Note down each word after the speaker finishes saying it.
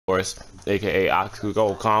course, aka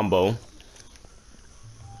obstacle combo.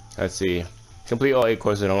 Let's see. Complete all 8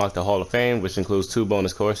 courses and unlock the Hall of Fame, which includes 2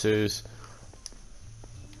 bonus courses.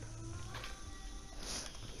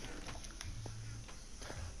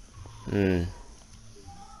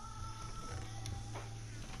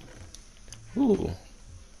 Ooh.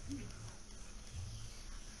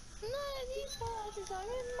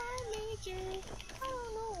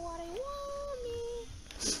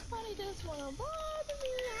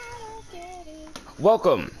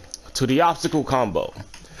 Welcome to the obstacle combo.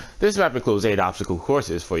 This map includes 8 obstacle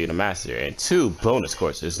courses for you to master and 2 bonus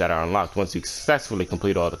courses that are unlocked once you successfully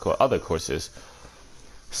complete all the other courses.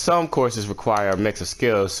 Some courses require a mix of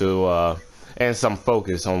skills and some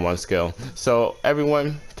focus on one skill, so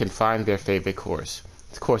everyone can find their favorite course.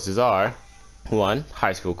 The courses are 1.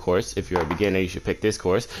 High school course. If you're a beginner, you should pick this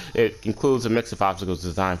course. It includes a mix of obstacles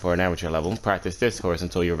designed for an amateur level. Practice this course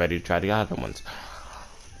until you're ready to try the other ones.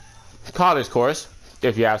 College course.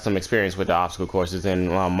 If you have some experience with the obstacle courses in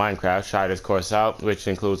Minecraft, try this course out, which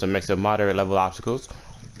includes a mix of moderate level obstacles.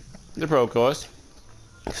 The pro course.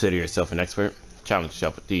 Consider yourself an expert. Challenge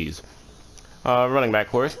yourself with these. Running back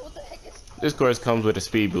course. This course comes with a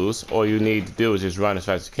speed boost. All you need to do is just run as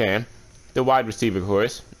fast as you can. The wide receiver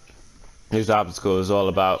course. This obstacle is all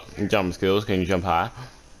about jumping skills. Can you jump high?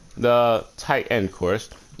 The tight end course.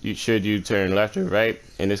 Should you turn left or right?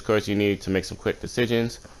 In this course, you need to make some quick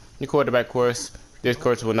decisions. The quarterback course. This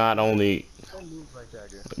course will not only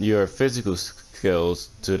your physical skills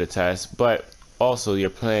to the test, but also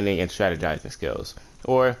your planning and strategizing skills.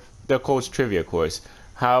 Or the coach trivia course.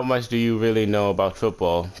 How much do you really know about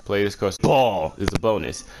football? Play this course. Ball is a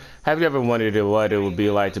bonus. Have you ever wondered what it would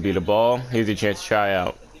be like to be the ball? Here's your chance to try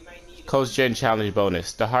out. Coach Jen challenge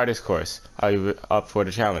bonus. The hardest course. Are you up for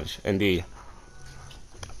the challenge? Indeed.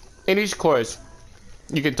 In each course,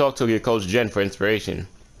 you can talk to your Coach Jen for inspiration.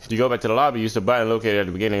 You go back to the lobby, use the button located at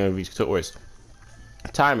the beginning of each course.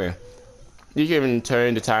 Timer. You can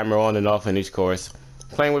turn the timer on and off in each course.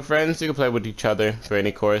 Playing with friends, you can play with each other for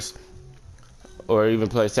any course, or even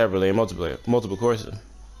play separately in multiple courses.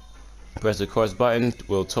 Press the course button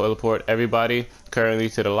will teleport everybody currently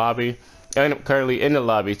in the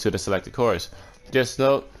lobby to the selected course. Just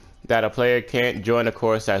note that a player can't join a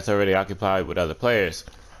course that's already occupied with other players.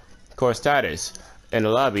 Course status. In the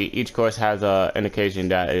lobby, each course has an indication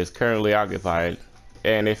that it is currently occupied,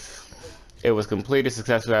 and if it was completed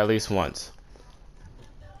successfully at least once.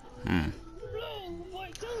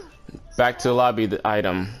 Back to the lobby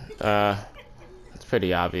item. It's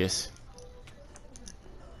pretty obvious.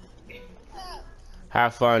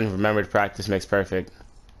 Have fun. Remember to practice makes perfect.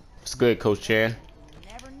 It's good, Coach Chen.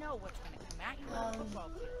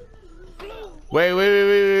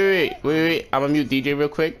 Wait. I'm gonna mute DJ real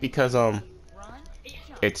quick because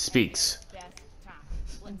it speaks.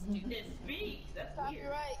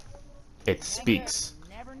 It speaks.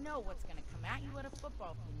 Never know what's gonna come at you at a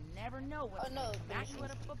football field. Never know what's gonna come at you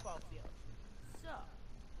at a football field. So,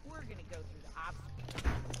 we're gonna go through the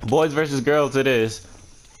obstacles. Boys versus girls it is.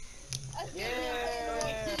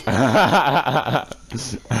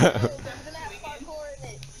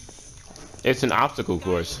 It's an obstacle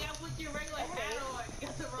course.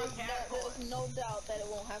 There's no doubt that it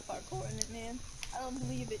won't have parkour in it, man. I don't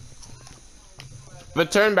believe it.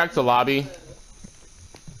 Return back to lobby.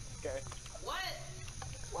 Okay. What?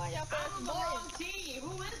 Why y'all I'm the wrong team.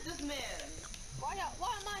 Who is this man? Why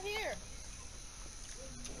am I here?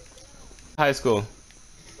 High school.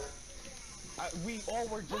 We all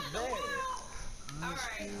were just there.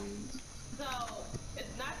 Alright. So,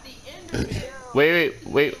 it's not the end of it.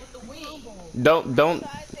 Wait. Don't.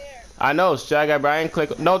 I know. Should I got Brian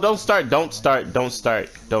click? No, don't start.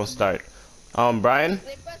 Brian,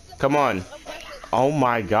 come on. Oh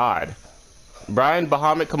my God. Brian,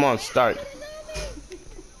 Bahamut, come on, start.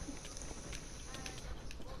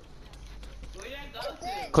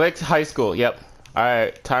 Click high school. Yep. All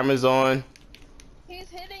right. Timer's on. He's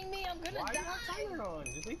hitting me. I'm gonna die. Timer on.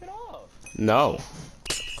 Just leave it off. No.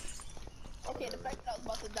 Okay, the fact that I was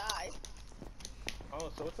about to die.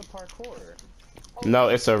 Oh, so it's a parkour. No,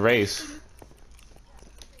 it's a race.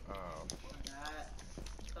 Oh.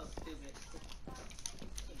 So stupid.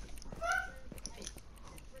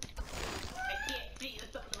 I can't see the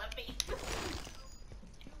stuff in my face.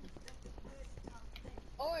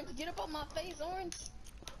 Orange, get up on my face, Orange.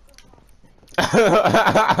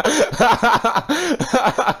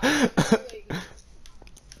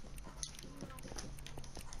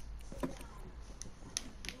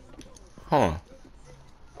 Huh.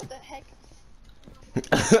 What the heck? I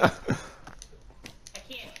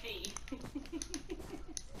can't see.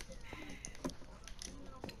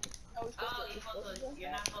 Oh, You're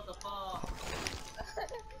not supposed supposed to fall.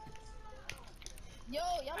 Yo,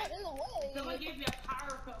 y'all not in the way. Someone gave me a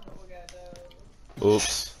power combo. Oh god, no.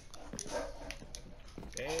 Oops.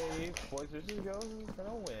 Hey, boys versus girls is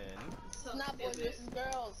gonna win. It's not boys versus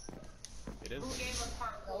girls. It is. Who gave us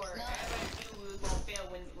parkour? No, it's not. Everybody knew we was gonna fail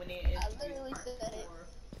when they I introduced literally said it. parkour.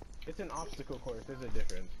 It's an obstacle course. There's a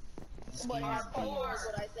difference. But it's parkour is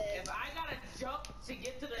what I said. If I gotta jump to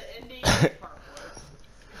get to the ending, it's parkour.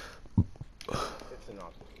 It's an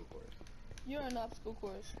obstacle course. You're an obstacle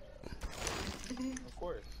course. Of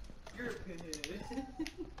course. You're a pinhead.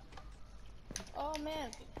 Oh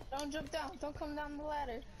man, don't jump down. Don't come down the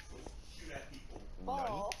ladder.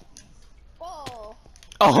 Fall. Fall.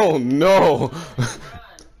 Oh no!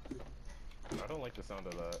 I don't like the sound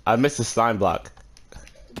of that. I missed the slime block.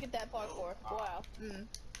 Look at that parkour. Wow.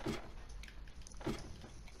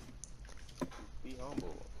 Be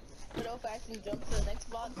humble. Good old fashioned jump to the next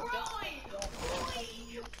block. Boy!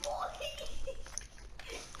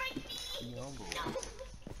 Be humble.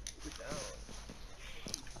 Sit down.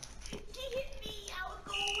 He hit me! I was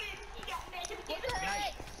going win! He got mad at What the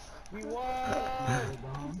heck? We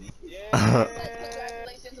won! Yeah!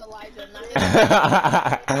 Congratulations, Elijah. Not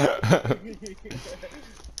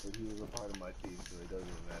He was a part of my team, so it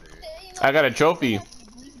doesn't matter. I got a trophy.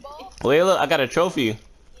 Wait, look, I got a trophy.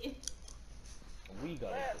 We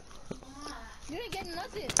got it. You didn't get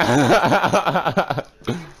nothing.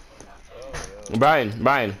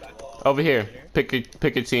 Brian, over here. Pick a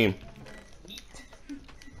team.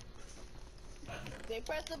 They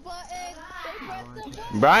press the button. They press the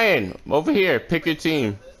button. Brian, over here. Pick your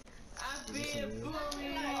team. I'm being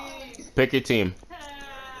bullied! Pick your team.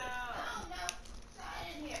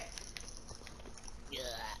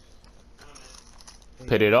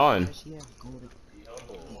 Put it on.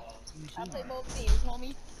 I play both teams,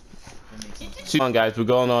 homie. Come on, guys. We're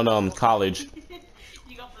going on college.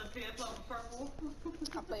 You go for the pants on purple?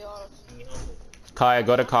 I play all. Kaya,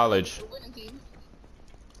 go to college. The winning team.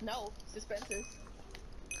 No, suspenses.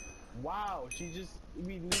 Wow, she just.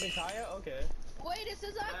 We leaving Kaya? Okay. Wait, it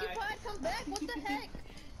says occupied. Come back. What the heck?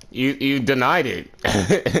 You denied it.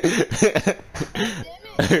 Damn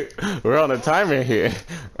it. We're on a timer here.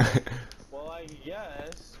 Well, I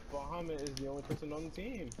guess Bahamut is the only person on the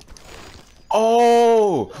team.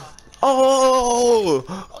 Oh!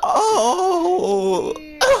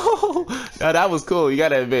 Yeah, that was cool. You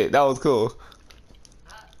gotta admit, that was cool.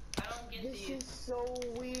 I don't get This these. is so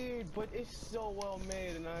weird, but it's so well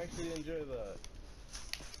made, and I actually enjoy that.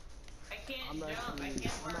 I can't I'm jump. I actually-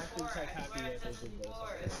 can't I'm actually parkour. quite I happy swear I that touched they the did this. floor.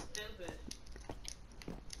 It's stupid.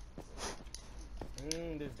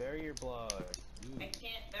 This barrier block. I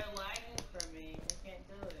can't. They're lagging for me. I can't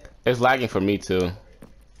do it. It's lagging for me too.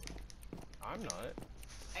 I'm not.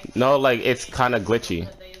 I can't No, like do it's it kind of glitchy.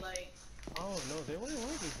 because they like. Oh no, they weren't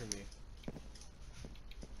working for me.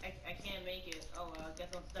 I can't make it. Oh well, I guess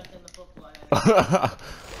I'm stuck in the football.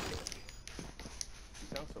 You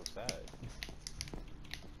sound so sad.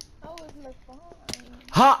 Oh, isn't it fine?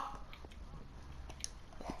 Ha!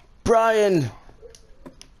 Brian!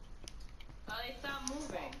 Oh, they stopped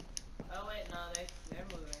moving. Oh wait, no, they're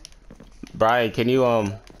moving. Brian, can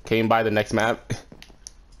you buy the next map?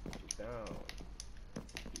 Sit down.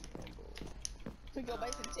 Be humble. We go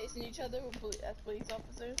back to chasing each other with as police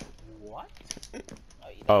officers. What? Oh,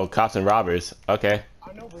 you Oh, cops and robbers. Okay.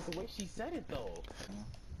 I know, but the way she said it though.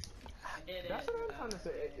 I did it. That's what I'm trying to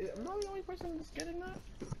say. Am I the only person that's getting that?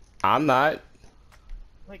 I'm not.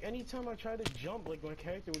 Like anytime I try to jump, like my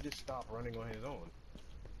character would just stop running on his own.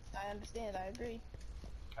 I understand. I agree.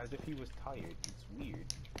 As if he was tired. It's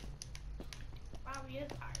weird. Probably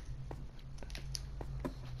is hard.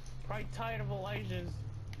 Probably tired of Elijah's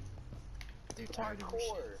They're tired of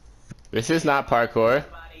parkour. This is not parkour.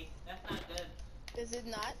 Somebody. That's not good. Is it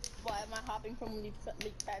not? Why am I hopping from leap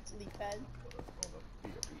pad to leap pad? Hold up.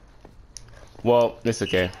 Beat. Well, it's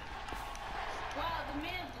okay. Wow, the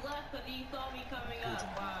man's left because he saw me coming up.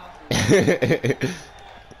 Wow.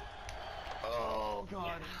 Oh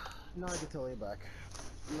god. Now I get Toya back.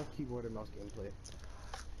 Enough keyboard and mouse gameplay.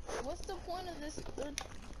 What's the point of this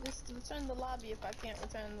return the lobby if I can't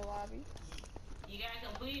return the lobby? You gotta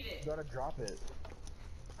complete it. You gotta drop it.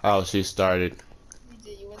 Oh, she started. You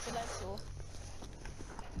did. You went to that school.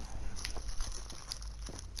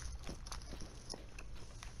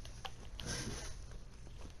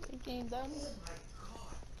 The game done.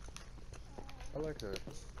 I like her.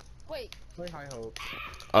 Wait. Play High Hope.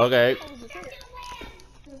 Okay. What was it?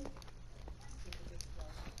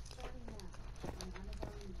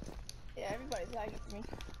 Yeah, everybody's lagging for me.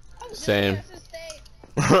 I was just Same. here to stay.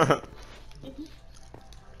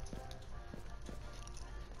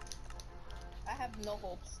 I have no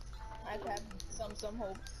hopes. I have some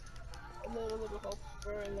hopes. A little hope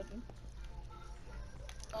for a living.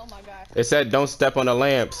 Oh my god. It said don't step on the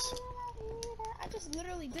lamps. I just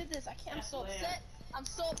literally did this. I can't. I'm so upset. I'm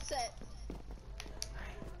so upset.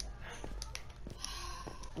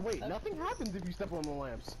 Wait, nothing happens if you step on the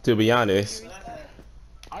lamps. To be honest.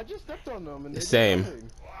 I just stepped on them and they Same. did nothing.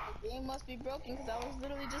 The game must be broken because I was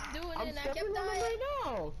literally just doing I'm it and I stepping kept on them dying. right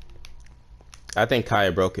now. I think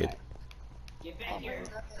Kaya broke it. Get back here.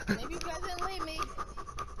 Maybe you guys didn't leave me.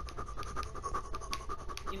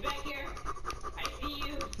 Get back here. I see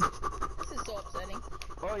you. This is so upsetting.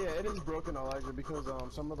 Oh yeah, it is broken, Elijah, because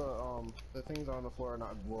some of the things on the floor are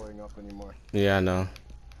not blowing up anymore. Yeah, I know.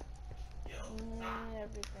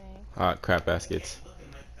 Everything. Hot crap baskets.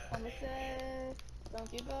 Mama said,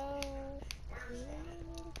 don't give up.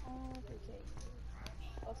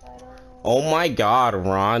 Oh my god,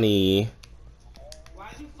 Ronnie.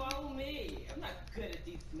 Why'd you follow me? I'm not good at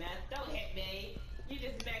these math. Don't hit me. You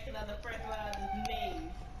just maxing on the first one of his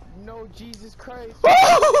names. No, Jesus Christ.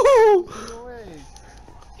 Woo! No way.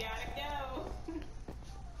 Gotta go.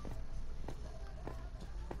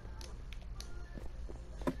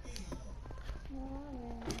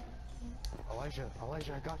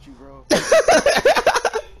 Elijah, I got you, bro.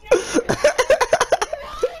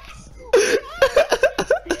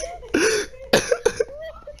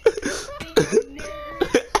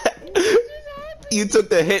 You took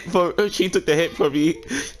the hit for. She took the hit for me.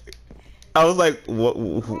 I was like,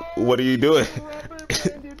 what are you doing?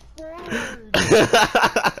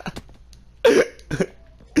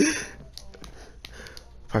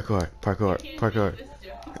 Parkour.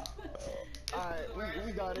 Alright,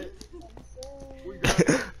 we got it. We got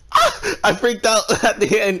it. I freaked out at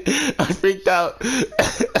the end. I freaked out.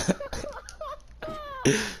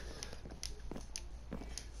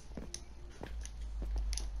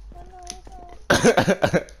 I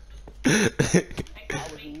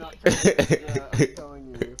was not I'm telling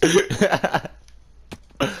you.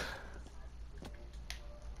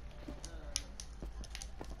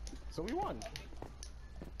 So we won.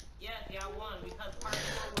 Yes, y'all won because part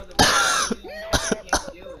 4 was a you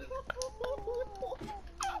can't do it.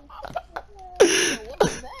 What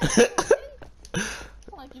was that?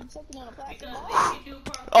 Like you're sucking on a plastic Because ball. they can do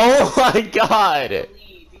part 4. Oh my god!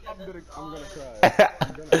 I'm gonna cry. I'm gonna cry.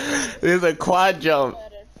 There's a quad jump. I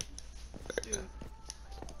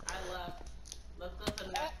left. Let's go to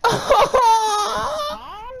the next.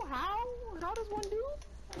 How does one do?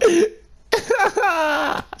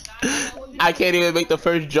 I can't even make the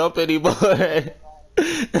first jump anymore.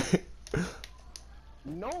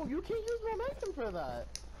 No, you can't use momentum for that.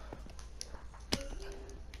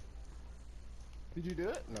 Did you do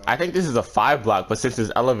it? No. I think this is a 5 block, but since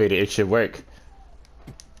it's elevated, it should work.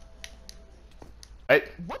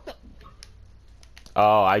 What the?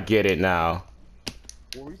 Oh, I get it now.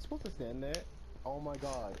 Were we supposed to stand there? Oh my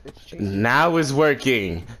god, it's changing. Now it's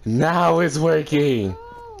working. Now it's working.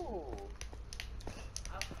 Oh.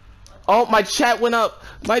 Oh, my chat went up.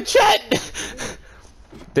 My chat.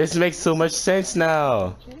 This makes so much sense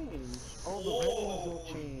now. Change. Oh, the red ones don't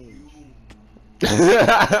change.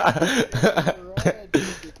 Red,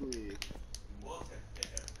 basically.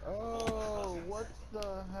 Oh, what the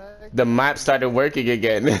heck? The map started working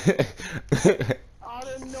again. Out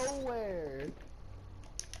of nowhere.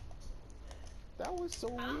 That was so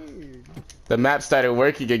weird. The map started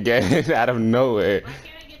working again out of nowhere. Why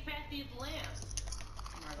can't I get past these lamps?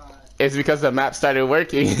 Oh my god. It's because the map started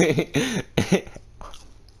working. This is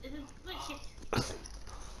glitchy.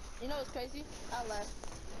 You know what's crazy? I left.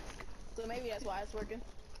 So maybe that's why it's working.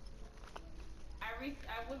 I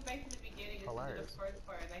went back to the beginning and to the Hilarious. first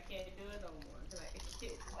part and I can't do it no more. Cause I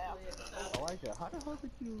can't Elijah, how the hell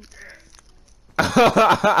did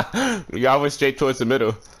you? Y'all went straight towards the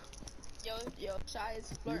middle. Yo, Shy is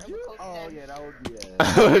Did flirting you? with Coach Oh Jen. yeah, that would be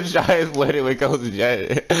it. Shy is flirting with Coach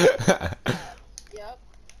Jen. Yep.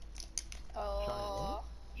 Oh,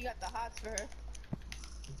 you got the hots for her.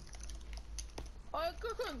 Oh,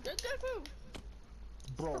 good, get food.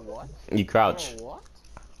 Bro, what? You crouch. Bro, what?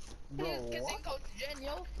 He Bro, is kissing what? Coach Jen,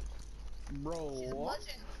 yo. Bro, She's what?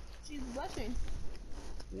 blushing. She's blushing.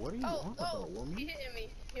 What are you on about, woman? He hitting me.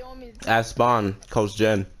 He on me. At spawn, Coach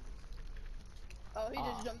Jen. Oh, he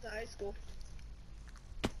just jumped to high school.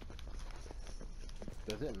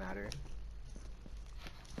 Does it matter?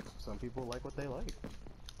 Some people like what they like.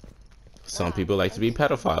 Some people like to be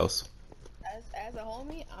pedophiles. As a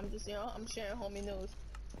homie, I'm just, I'm sharing homie news.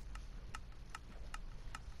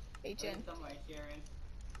 HN. Somebody sharing.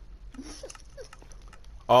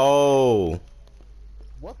 Oh.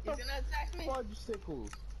 What the He's gonna attack me. fudge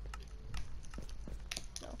sickles?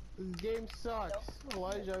 No. This game sucks.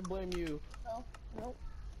 Elijah, I blame you. No, nope,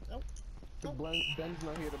 nope. Ben's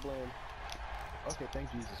not here to blame. Okay,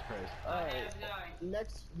 thank Jesus Christ. Oh, Alright, how's it going?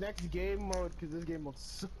 next game mode, because this game mode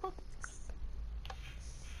sucks.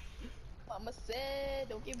 Mama said,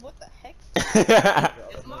 don't give what the heck.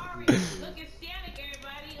 It's Mario. Look, it's Sonic,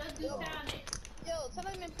 everybody. Let's do Sonic. Yo,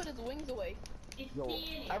 tell him to put his wings away. It's Yo,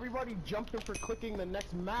 Sonic. everybody jumping for clicking the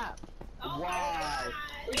next map. Oh Why?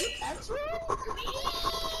 my That's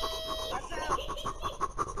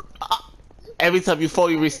Every time you fall,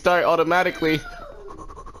 you restart automatically.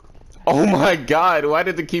 Oh my god, why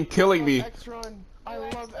did they keep killing me? X-Run. I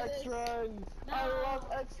love X-Run. I love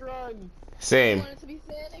X-Run. You Same. want it to be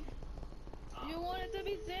Sonic? You want it to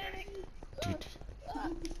be Sonic? Dude. I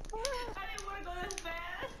didn't want to go this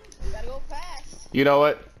fast. You gotta go fast. You know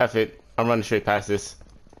what? F it. I'm running straight past this.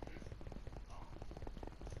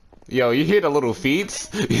 Yo, you hear the little feet?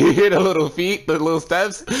 You hear the little feet? The little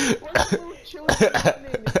steps? What's so chill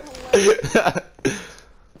happening? It's hilarious.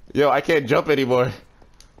 Yo, I can't jump anymore.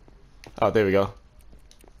 Oh, there we go.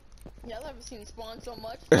 Y'all ever seen Spawn so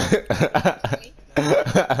much?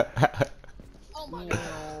 Oh my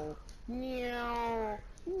god. Meow.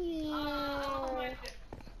 Meow. Oh my god.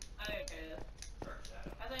 Okay.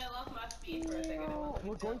 I think I lost my speed for a second.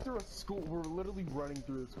 We're going through a school. We're literally running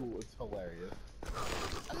through a school. It's hilarious.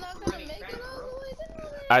 I'm not gonna make it all the way down.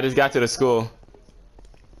 I just got to the school.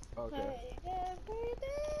 Okay.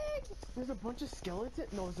 There's a bunch of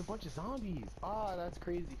skeletons. No, there's a bunch of zombies. Ah, that's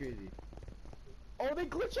crazy. Oh, they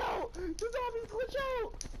glitch out. The zombies glitch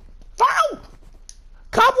out. Wow!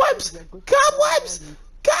 Cobwebs! Cobwebs!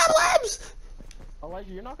 Cobwebs!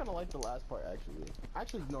 Elijah, you're not gonna like the last part, actually.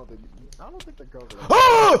 Actually, no. I don't think the girls are.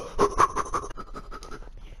 Oh!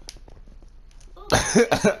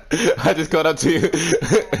 I just caught up to you.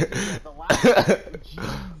 The last part,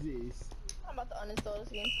 Jesus. I'm about to uninstall this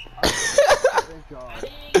game. Thank God.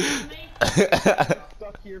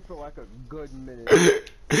 Stuck here for like a good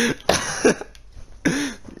minute.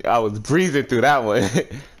 I was breezing through that one.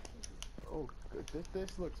 Oh, good.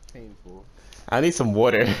 This looks painful. I need some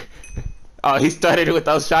water. Oh, he started it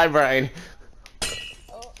without Shy Brian.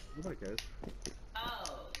 Oh, Nobody cares.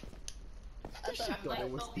 Oh. I thought thought it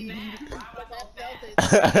was so Stevie. fast. I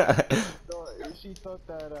felt it. No, she thought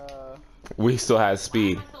that, We still have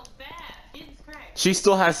speed. Why am I so fast? Jesus Christ. She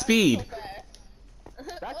still has speed.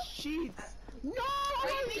 that's cheats. No!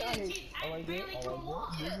 I barely can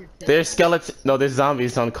walk. There's skeletons. No, there's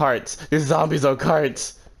zombies on carts. There's zombies on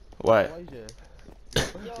carts. What? Elijah.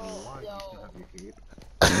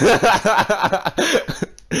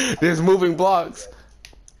 There's moving blocks.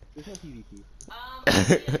 There's no PvP.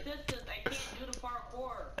 Assistance, I can't do the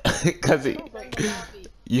parkour. Cause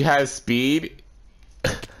you have speed.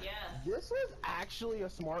 Yes. This was actually a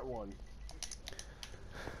smart one.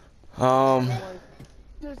 Um. Like,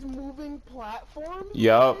 there's moving platforms?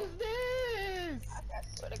 Yup. What is this? I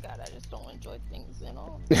swear to God, I just don't enjoy things at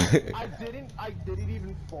all. I didn't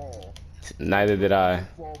even fall. Neither did I.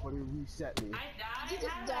 Fall, but it reset me. I died. You just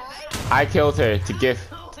How did died? I killed her to give.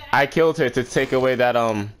 I killed her to take away that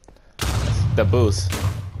the boost. Well,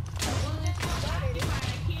 that's what I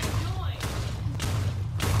can't join.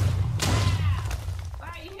 Why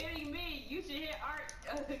are you hitting me? You should hit Art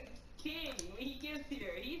King when he gets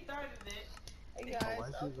here. He started it. Hey guys,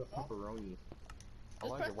 Elijah's a pepperoni.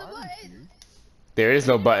 just press the why are you button. here? There is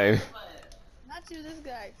no button. But Not you, this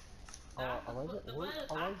guy. Elijah, the wait, button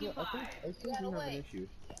is Elijah, I occupied. think you gotta have an wait. issue.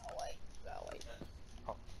 Gotta wait, gotta wait.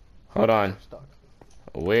 Hold on. You're stuck.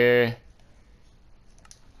 Where?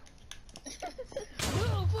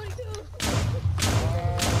 Whoa, 42!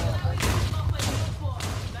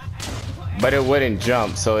 But it wouldn't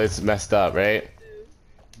jump, so it's messed up, right?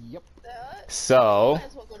 Yep. So Might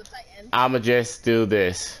as well go to Titan. I'ma just do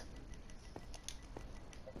this.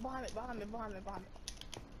 Behind me, behind me, behind me, behind me.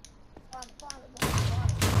 Behind me, behind me,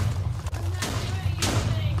 behind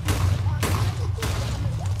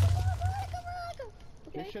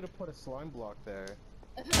me, They should have put a slime block there.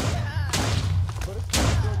 behind me. But it's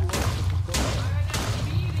still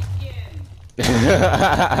you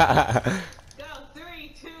Go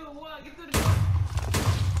 3, 2, 1, get to the door.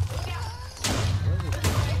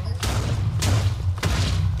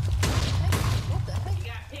 What the heck? You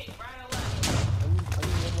got hit right or left. I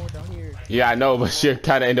need one more down here. Yeah, I know, but you're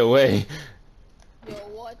kind of in the way. Yo,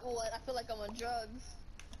 what? I feel like I'm on drugs.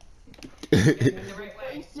 The right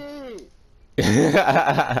way. Face it!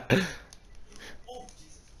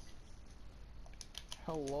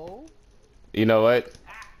 Hello? You know what?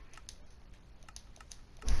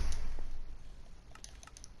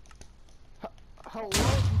 Hello? You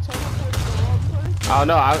teleported to the wrong place? I don't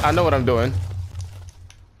know. I know what I'm doing.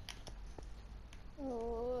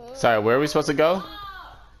 Sorry, where are we supposed to go?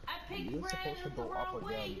 I picked You were red supposed to in the go up wrong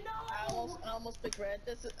way. again. No. I almost picked red.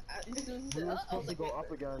 That's as soon as We were I supposed was to like, go wait,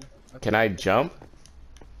 up again. Can I jump?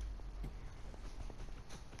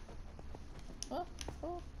 oh,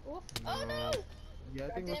 oh, oh, oh no! Yeah, I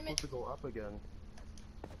God think we're damn supposed it. to go up again.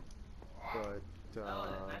 But, No,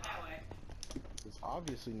 not that way. there's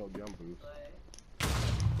obviously no jump boost. Way.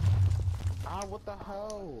 Ah, what the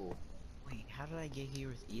hell? Wait, how did I get here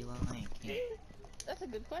with Eli? I can't. That's a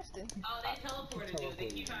good question. Oh, they teleported, dude. They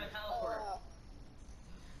keep trying to teleport.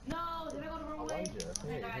 No, did I go the wrong way?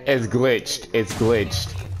 Hey, hey, It's glitched. It's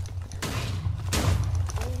glitched.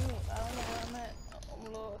 I don't know where I'm at. I'm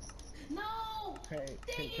lost. No! Hey,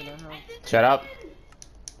 Dang can I it! have? I did Shut up.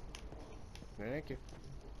 Thank you.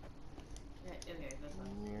 Yeah, okay, this way.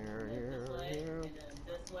 And then this way. And then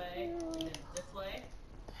this way. And then this way.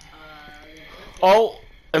 Oh,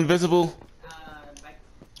 invisible. Back.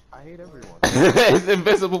 I hate everyone. It's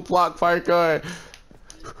invisible block parkour.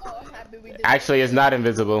 Oh, I'm happy we did Actually, it's not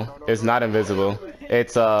invisible. It's not invisible.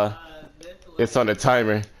 It's This way. it's on the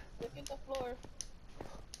timer. Look at the floor.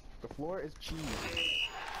 The floor is cheese. This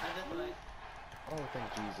way. Oh,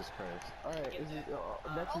 thank Jesus Christ. Alright, is it,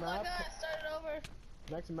 next Oh my map? god, start it over.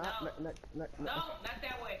 Next map? No. Ne No, not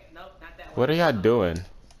that way. Nope, not that way. What are y'all doing?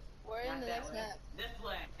 We're in Not the that next way. map. This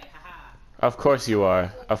way. Haha. Of course you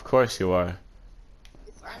are. Of course you are.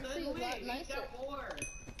 It's Alright, honestly a so lot we nicer. got more.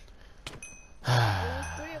 It was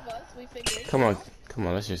 3 of us, we figured. Come on, come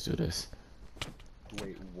on. Let's just do this.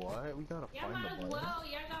 Wait, what? We gotta Yeah, find might the as button. well.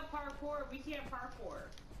 Y'all got parkour. We can't parkour.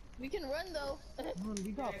 We can run though. Man,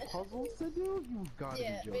 we got puzzles to do? You gotta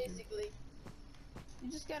Yeah, be joking. basically.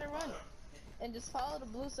 You just gotta run. And just follow the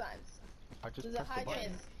blue signs. I just There's a pressed high the button.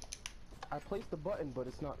 chance. I placed the button, but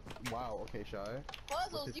it's not. Wow, okay, Shy.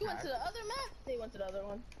 Puzzles, What's you went his to the other map? They went to the other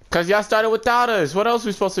one. Cause y'all started without us. What else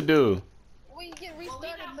we supposed to do? We get we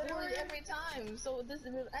restarted got literally forward. every time. So this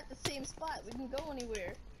is at the same spot. We can go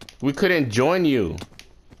anywhere. We couldn't join you.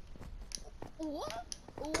 What?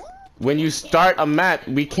 What? When you start a map,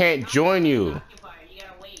 we can't join you. Occupied. You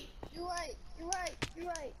gotta wait. You're right. You're right. You're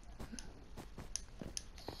right.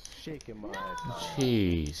 Shaking my No. head.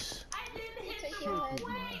 Jeez. I didn't hit Take the your wrong head.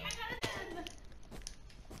 way. I got in.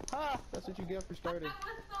 Ha! That's what you get for starting. I was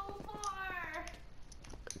so far.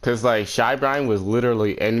 Cause like Shy Brian was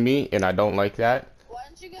literally in me, and I don't like that. Why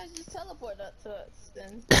don't you guys just teleport up to us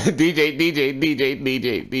then? DJ.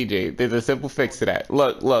 There's a simple fix to that.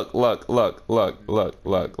 Look. Tell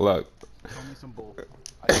me some bull.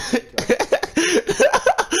 I just